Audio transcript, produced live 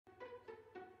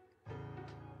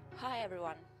Hi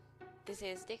everyone, this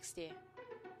is DyxDee,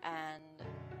 and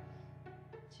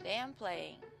today I'm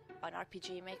playing an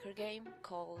RPG Maker game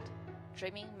called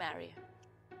Dreaming Mary.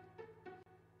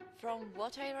 From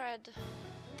what I read,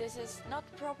 this is not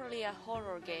properly a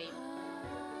horror game,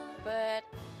 but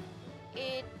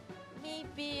it may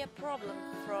be a problem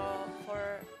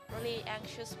for really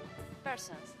anxious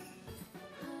persons.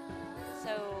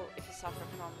 So if you suffer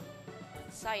from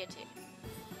anxiety,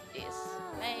 this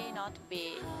may not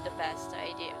be the best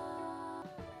idea.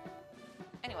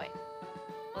 Anyway,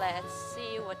 let's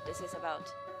see what this is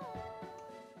about.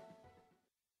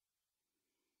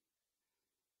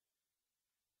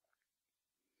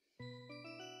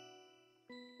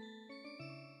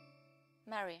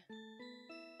 Mary,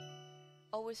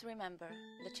 always remember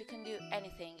that you can do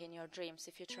anything in your dreams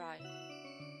if you try.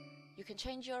 You can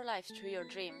change your life through your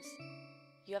dreams.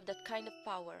 You have that kind of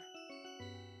power.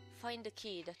 Find the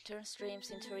key that turns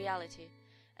dreams into reality,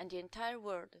 and the entire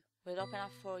world will open up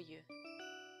for you.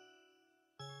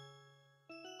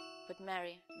 But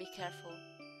Mary, be careful.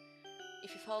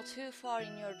 If you fall too far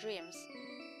in your dreams,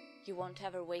 you won't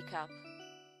ever wake up.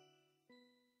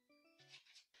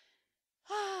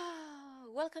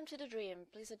 Welcome to the dream.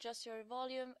 Please adjust your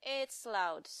volume. It's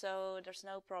loud, so there's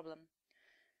no problem.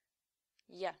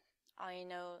 Yeah, I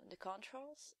know the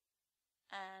controls,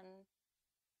 and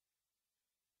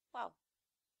wow.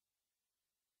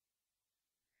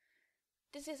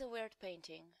 This is a weird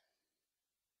painting.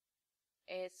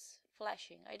 It's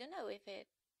flashing. I don't know if it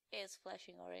is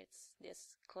flashing or it's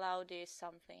this cloudy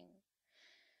something.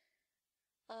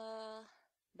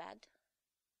 Bed.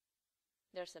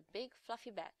 There's a big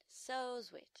fluffy bed. So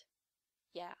sweet.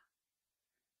 Yeah.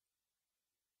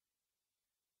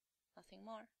 Nothing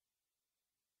more.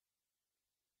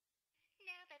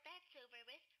 Now that that's over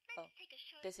with, let's take a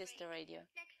short this is break. the radio.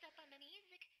 Next up on the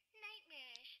music,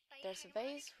 Nightmarish by There's a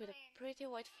Harmonic vase with a Blend. pretty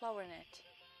white flower in it.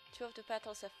 2 of the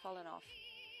petals have fallen off.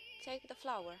 Take the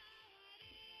flower.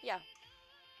 Yeah.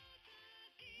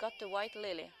 Got the white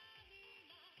lily.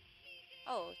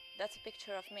 Oh, that's a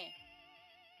picture of me.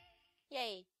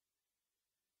 Yay!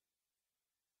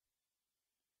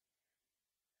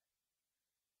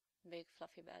 Big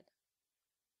fluffy bed.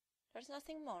 There's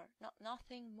nothing more.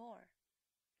 Nothing more.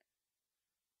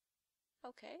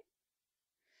 Okay.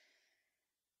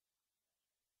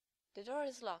 The door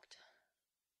is locked.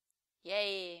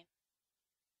 Yay!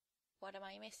 What am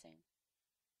I missing?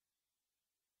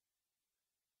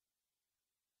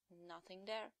 Nothing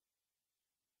there.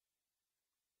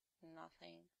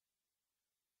 Nothing.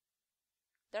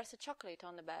 There's a chocolate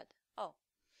on the bed. Oh.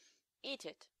 Eat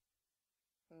it.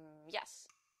 Yes.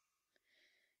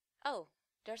 Oh,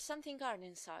 there's something garden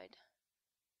inside.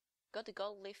 Got the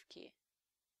gold leaf key.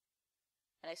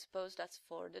 And I suppose that's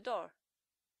for the door.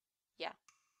 Yeah.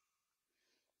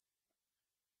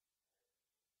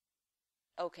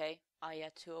 Okay, I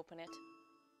had to open it.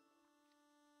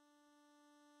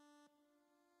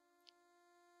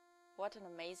 What an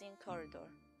amazing corridor.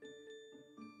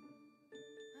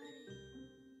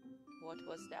 What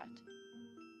was that?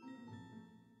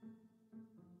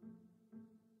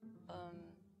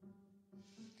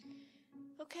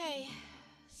 Okay,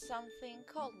 something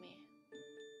called me.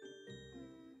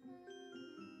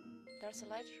 There's a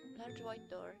large white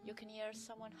door. You can hear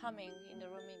someone humming in the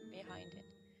room behind it.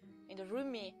 In the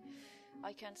roomie,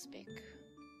 I can't speak.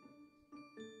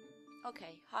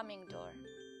 Okay, humming door.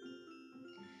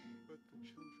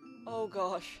 Oh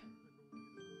gosh.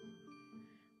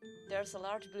 There's a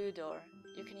large blue door.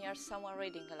 You can hear someone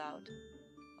reading aloud.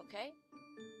 Okay?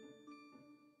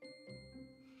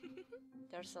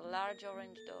 There's a large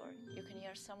orange door. You can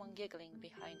hear someone giggling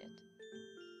behind it.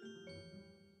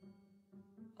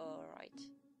 Alright.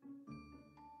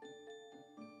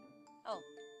 Oh.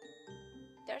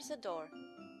 There's a door.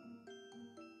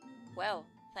 Well,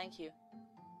 thank you.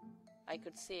 I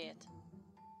could see it.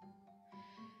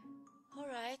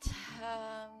 Alright,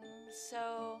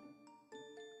 so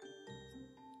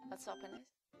let's open it.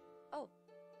 Oh.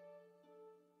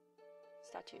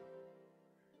 Statue.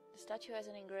 The statue has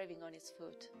an engraving on its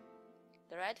foot.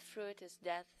 The red fruit is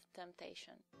death,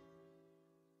 temptation.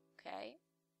 Okay.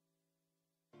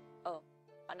 Oh,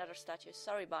 another statue.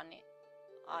 Sorry, Bunny.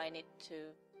 I need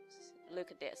to look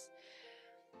at this.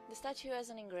 The statue has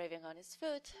an engraving on its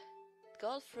foot. The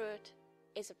gold fruit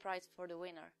is a prize for the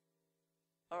winner.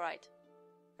 Alright.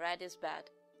 Red is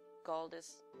bad. Gold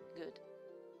is good.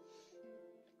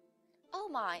 Oh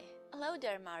my! Hello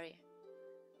there, Mary.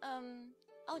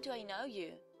 How do I know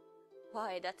you?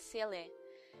 Why, that's silly.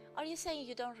 Are you saying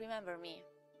you don't remember me?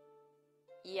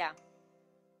 Yeah.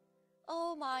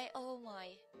 Oh my, oh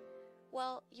my.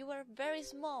 Well, you were very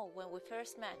small when we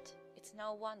first met. It's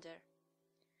no wonder.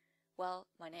 Well,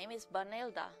 my name is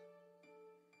Banelda.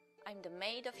 I'm the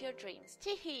maid of your dreams.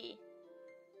 Tee-hee!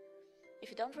 If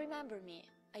you don't remember me,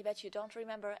 I bet you don't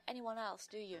remember anyone else,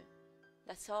 do you?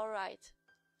 That's all right.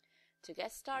 To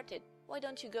get started, why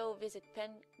don't you go visit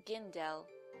Gindel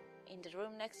in the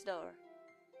room next door?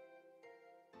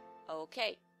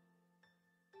 Okay.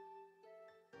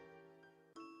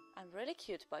 I'm really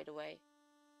cute, by the way.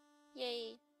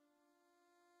 Yay!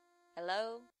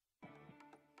 Hello?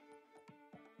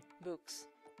 Books.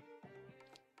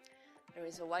 There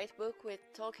is a white book with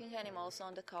talking animals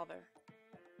on the cover.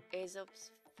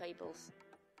 Aesop's Fables.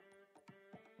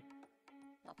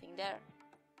 Nothing there.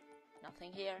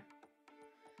 Nothing here.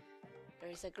 There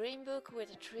is a green book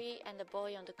with a tree and a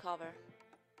boy on the cover.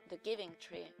 The Giving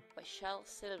Tree by Shel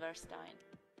Silverstein.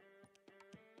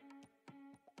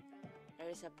 There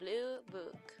is a blue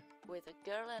book with a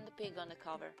girl and a pig on the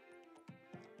cover.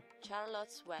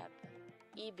 Charlotte's Web,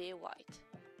 E.B. White.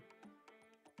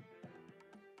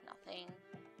 Nothing.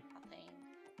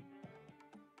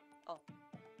 Oh.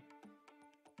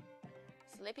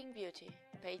 Sleeping Beauty,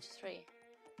 page 3.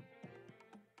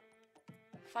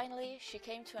 Finally, she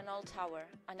came to an old tower.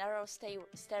 A narrow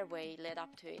stairway led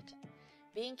up to it.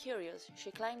 Being curious,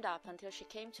 she climbed up until she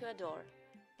came to a door.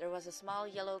 There was a small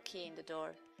yellow key in the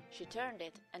door. She turned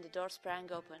it, and the door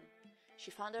sprang open.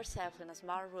 She found herself in a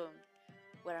small room,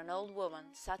 where an old woman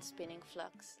sat spinning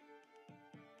flax.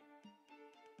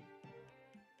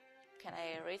 Can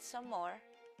I read some more?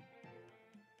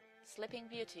 Sleeping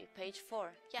Beauty, page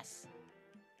 4. Yes.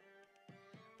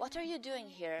 What are you doing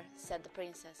here? Said the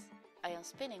princess. I am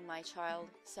spinning, my child,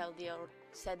 said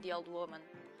the old woman.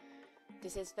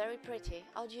 This is very pretty.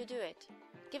 How do you do it?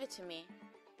 Give it to me,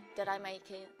 that I may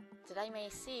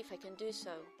see if I can do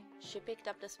so. She picked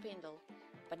up the spindle,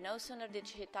 but no sooner did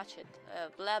she touch it,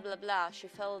 blah blah blah, she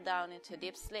fell down into a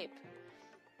deep sleep.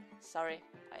 Sorry,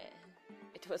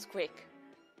 it was quick.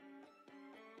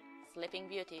 Sleeping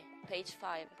Beauty, page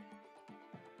 5.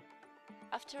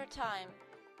 After a time,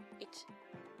 it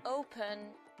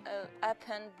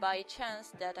happened by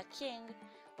chance that a king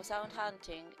was out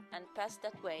hunting and passed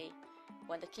that way.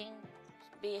 When the king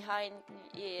behind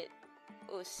it,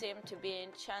 who seemed to be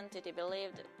enchanted, he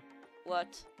believed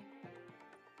what?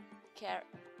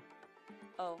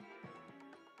 Oh.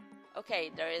 Okay,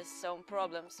 there is some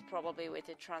problems probably with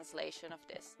the translation of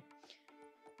this.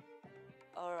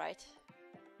 Alright.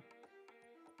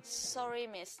 Sorry,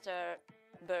 Mr.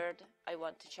 Bird, I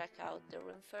want to check out the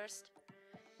room first.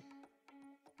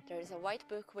 There is a white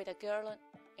book with a girl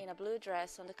in a blue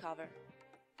dress on the cover.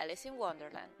 Alice in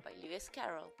Wonderland by Lewis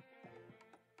Carroll.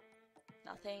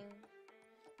 Nothing.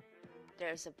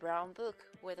 There's a brown book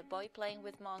with a boy playing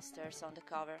with monsters on the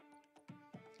cover.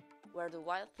 Where the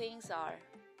Wild Things Are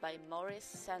by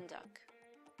Maurice Sendak.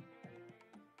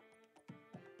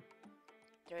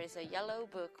 There is a yellow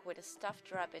book with a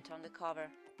stuffed rabbit on the cover.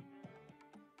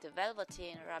 The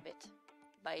Velveteen Rabbit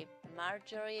by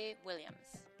Marjorie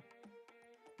Williams.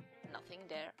 Nothing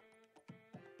there.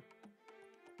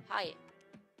 Hi.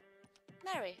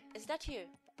 Mary, is that you?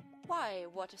 Why,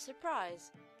 what a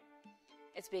surprise!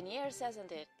 It's been years,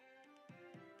 hasn't it?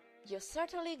 You've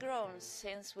certainly grown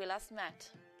since we last met.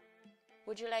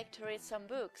 Would you like to read some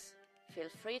books? Feel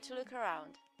free to look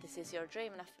around. This is your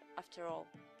dream after all.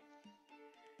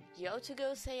 You ought to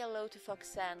go say hello to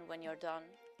Foxanne when you're done.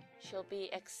 She'll be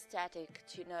ecstatic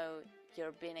to know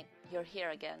you're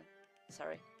here again.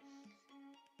 Sorry.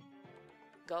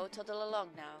 Go toddle along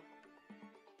now.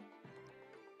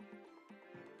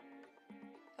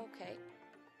 Okay.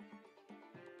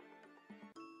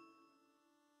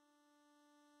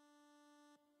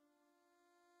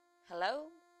 Hello?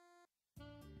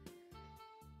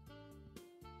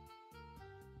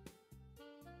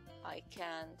 I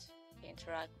can't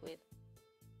interact with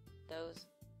those.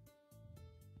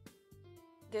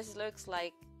 This looks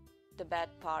like the bad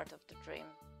part of the dream,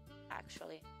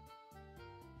 actually.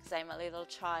 Because I'm a little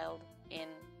child in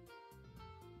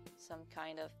some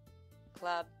kind of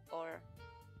club or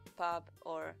pub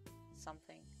or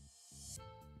something.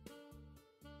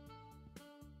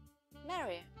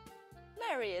 Mary!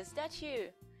 Mary, is that you?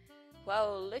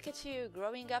 Wow, look at you,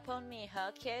 growing up on me,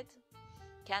 huh, kid?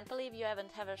 Can't believe you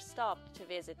haven't ever stopped to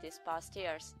visit these past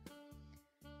years.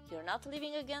 You're not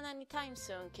leaving again anytime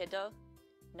soon, kiddo.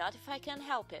 Not if I can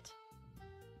help it.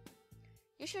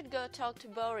 You should go talk to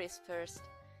Boris first,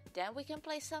 then we can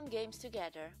play some games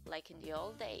together, like in the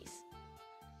old days.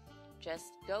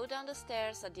 Just go down the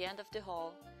stairs at the end of the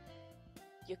hall.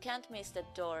 You can't miss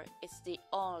that door, it's the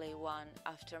only one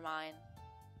after mine.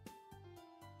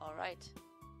 Alright.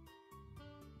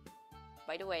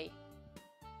 By the way,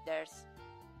 there's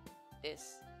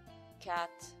this cat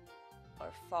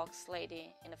or fox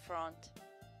lady in the front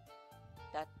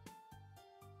that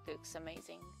looks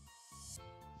amazing.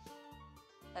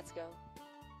 Let's go.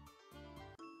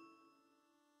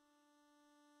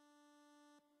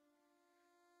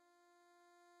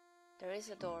 There is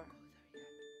a door.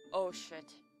 Oh shit.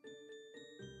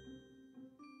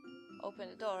 Open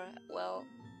the door. Well,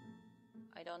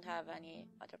 I don't have any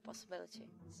other possibility,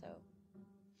 so...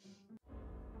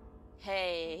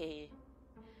 Hey!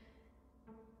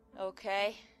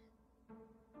 Okay.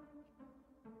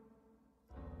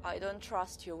 I don't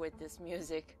trust you with this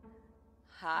music.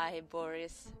 Hi,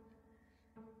 Boris.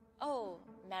 Oh,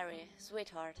 Mary,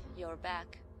 sweetheart, you're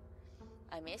back.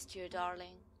 I missed you,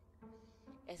 darling.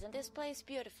 Isn't this place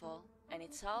beautiful? And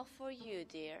it's all for you,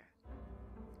 dear.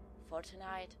 For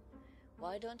tonight,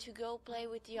 why don't you go play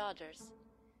with the others?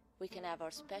 We can have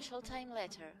our special time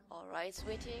later, alright,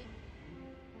 sweetie?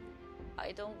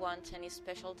 I don't want any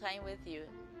special time with you,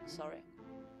 sorry.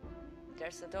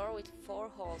 There's a door with 4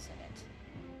 holes in it.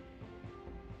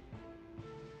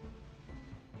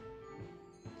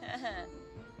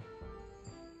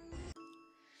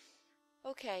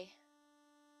 Okay.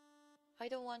 I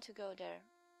don't want to go there.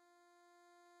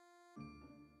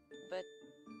 But...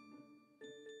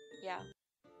 yeah.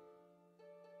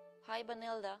 Hi,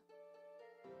 Banilda.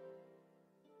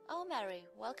 Oh, Mary,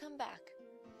 welcome back.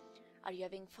 Are you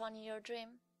having fun in your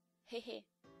dream? Hehe.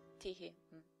 Teehee.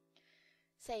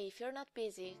 Say, if you're not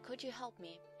busy, could you help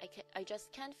me? I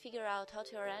just can't figure out how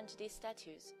to arrange these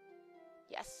statues.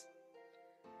 Yes.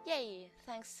 Yay,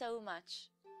 thanks so much.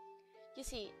 You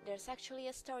see, there's actually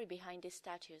a story behind these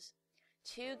statues.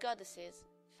 2 goddesses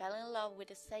fell in love with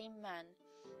the same man,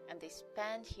 and they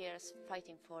spent years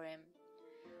fighting for him.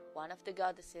 One of the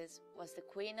goddesses was the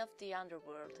queen of the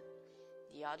underworld.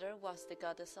 The other was the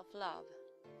goddess of love.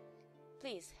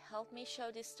 Please help me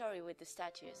show this story with the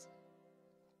statues.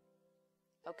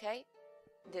 Okay,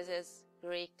 this is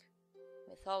Greek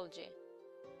mythology.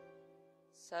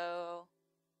 So,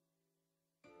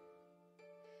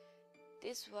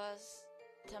 this was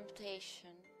temptation.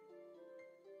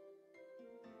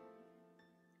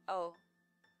 Oh,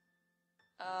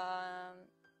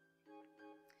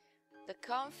 the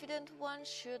confident one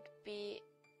should be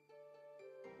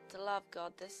the love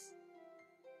goddess.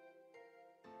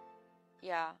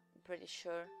 Yeah, I'm pretty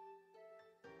sure.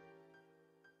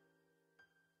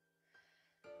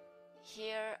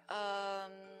 Here,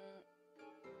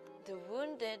 the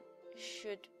wounded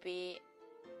should be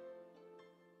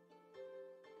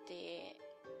the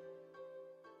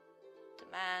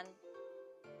man,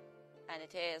 and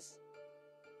it is,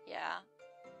 yeah,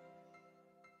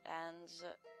 and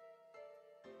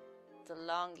the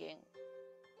longing,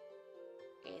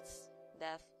 it's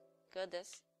death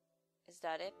goddess. Is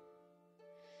that it?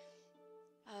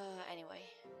 Anyway.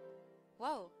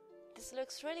 Whoa, this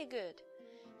looks really good.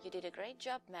 You did a great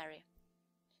job, Mary.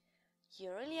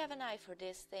 You really have an eye for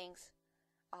these things.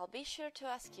 I'll be sure to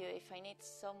ask you if I need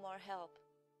some more help.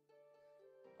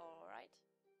 Alright.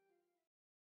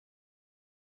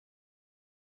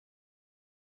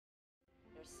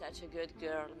 You're such a good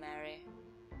girl, Mary.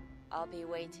 I'll be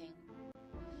waiting.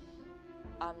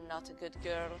 I'm not a good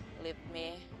girl.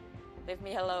 Leave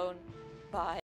me alone. Bye.